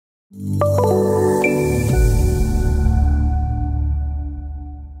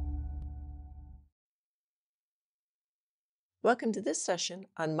Welcome to this session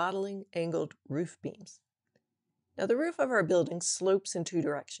on modeling angled roof beams. Now, the roof of our building slopes in two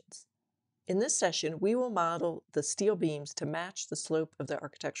directions. In this session, we will model the steel beams to match the slope of the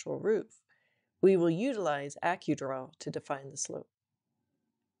architectural roof. We will utilize AccuDraw to define the slope.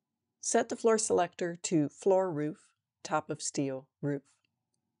 Set the floor selector to Floor Roof, Top of Steel Roof.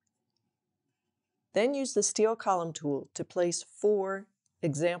 Then use the Steel Column tool to place 4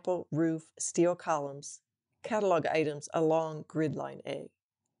 example roof steel columns, catalog items along grid line A.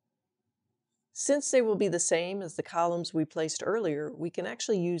 Since they will be the same as the columns we placed earlier, we can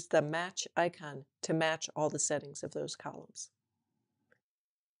actually use the match icon to match all the settings of those columns.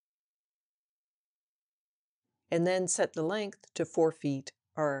 And then set the length to 4 feet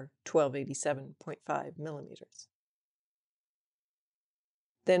or 1287.5 millimeters.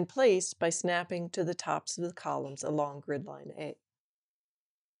 Then place by snapping to the tops of the columns along grid line A.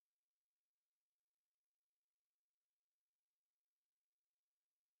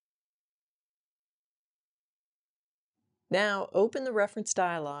 Now open the reference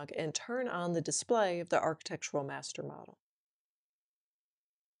dialog and turn on the display of the architectural master model.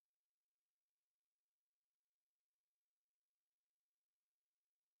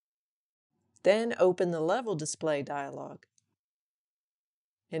 Then open the level display dialog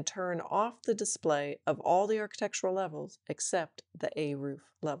and turn off the display of all the architectural levels except the A roof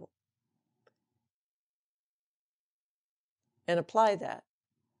level. And apply that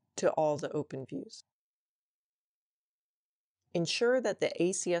to all the open views. Ensure that the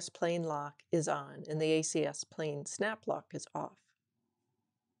ACS plane lock is on and the ACS plane snap lock is off.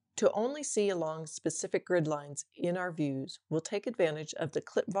 To only see along specific grid lines in our views, we'll take advantage of the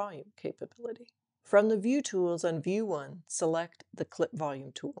clip volume capability. From the View tools on View 1, select the Clip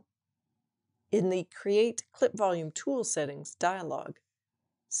Volume tool. In the Create Clip Volume Tool Settings dialog,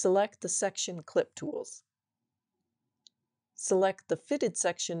 select the section Clip Tools. Select the fitted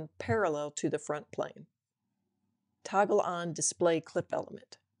section parallel to the front plane. Toggle on Display Clip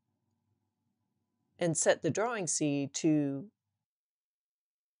Element. And set the drawing seed to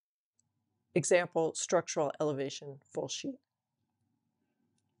Example Structural Elevation Full Sheet.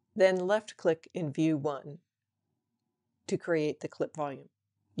 Then left-click in View 1 to create the clip volume.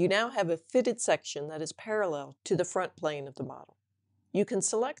 You now have a fitted section that is parallel to the front plane of the model. You can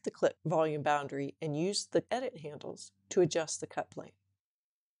select the clip volume boundary and use the edit handles to adjust the cut plane.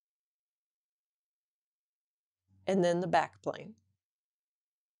 And then the back plane.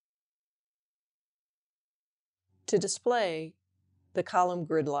 To display the column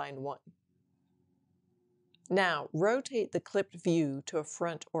grid line 1. Now, rotate the clipped view to a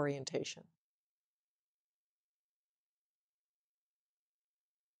front orientation.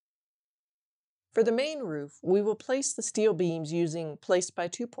 For the main roof, we will place the steel beams using Place by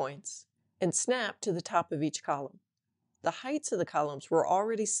 2 points and snap to the top of each column. The heights of the columns were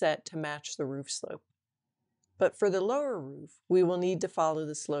already set to match the roof slope. But for the lower roof, we will need to follow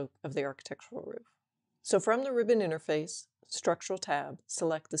the slope of the architectural roof. So from the ribbon interface, Structural tab,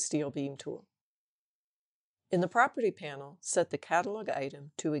 select the Steel Beam tool. In the Property panel, set the catalog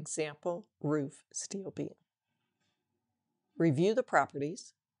item to Example Roof Steel Beam. Review the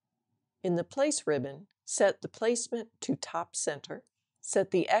properties. In the Place ribbon, set the placement to Top Center.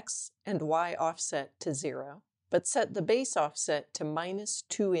 Set the X and Y offset to 0, but set the base offset to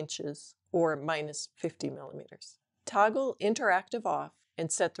 -2 inches or -50 millimeters. Toggle Interactive off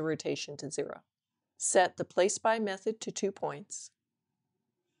and set the rotation to 0. Set the Place By method to 2 points.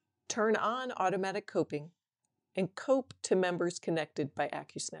 Turn on Automatic Coping and cope to members connected by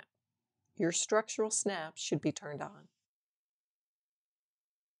AccuSnap. Your structural snaps should be turned on.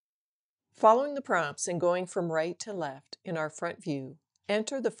 Following the prompts and going from right to left in our front view,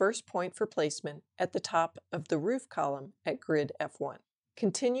 enter the first point for placement at the top of the roof column at grid F1.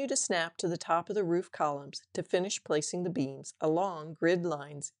 Continue to snap to the top of the roof columns to finish placing the beams along grid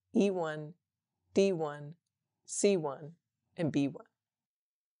lines E1, D1, C1, and B1.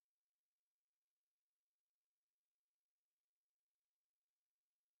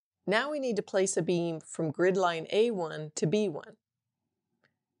 Now we need to place a beam from grid line A1 to B1.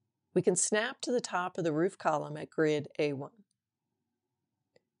 We can snap to the top of the roof column at grid A1.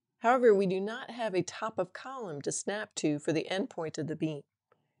 However, we do not have a top of column to snap to for the endpoint of the beam.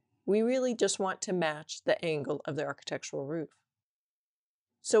 We really just want to match the angle of the architectural roof.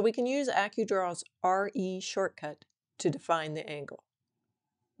 So we can use AccuDraw's RE shortcut to define the angle.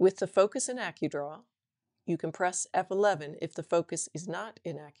 With the focus in AccuDraw, you can press F11 if the focus is not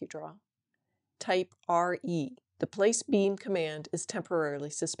in AccuDraw. Type RE The Place Beam command is temporarily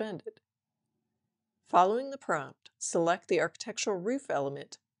suspended. Following the prompt, select the architectural roof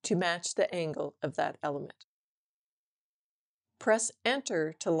element to match the angle of that element. Press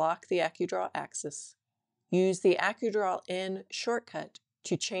Enter to lock the AccuDraw axis. Use the AccuDraw N shortcut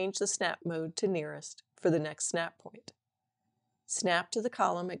to change the snap mode to nearest for the next snap point. Snap to the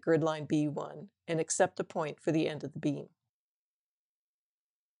column at grid line B1 and accept the point for the end of the beam.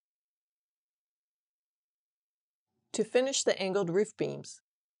 To finish the angled roof beams,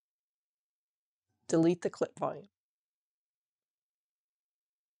 delete the clip volume.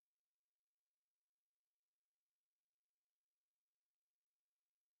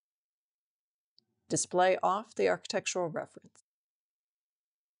 Display off the architectural reference.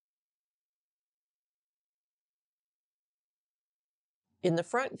 In the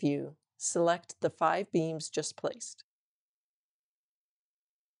front view, select the 5 beams just placed.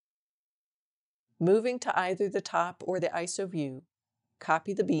 Moving to either the top or the ISO view,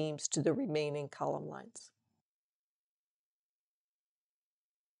 copy the beams to the remaining column lines.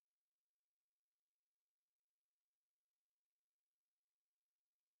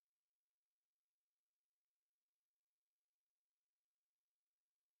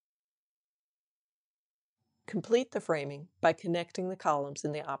 Complete the framing by connecting the columns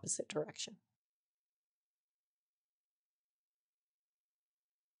in the opposite direction.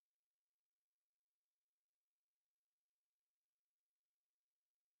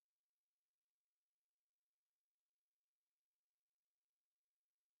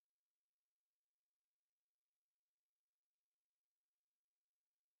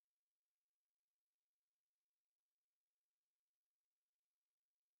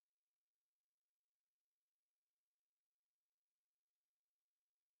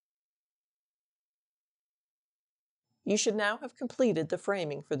 You should now have completed the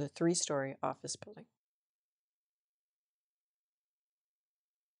framing for the 3-story office building.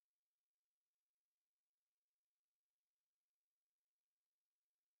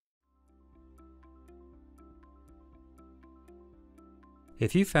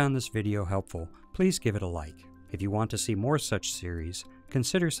 If you found this video helpful, please give it a like. If you want to see more such series,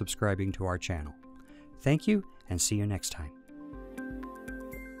 consider subscribing to our channel. Thank you, and see you next time.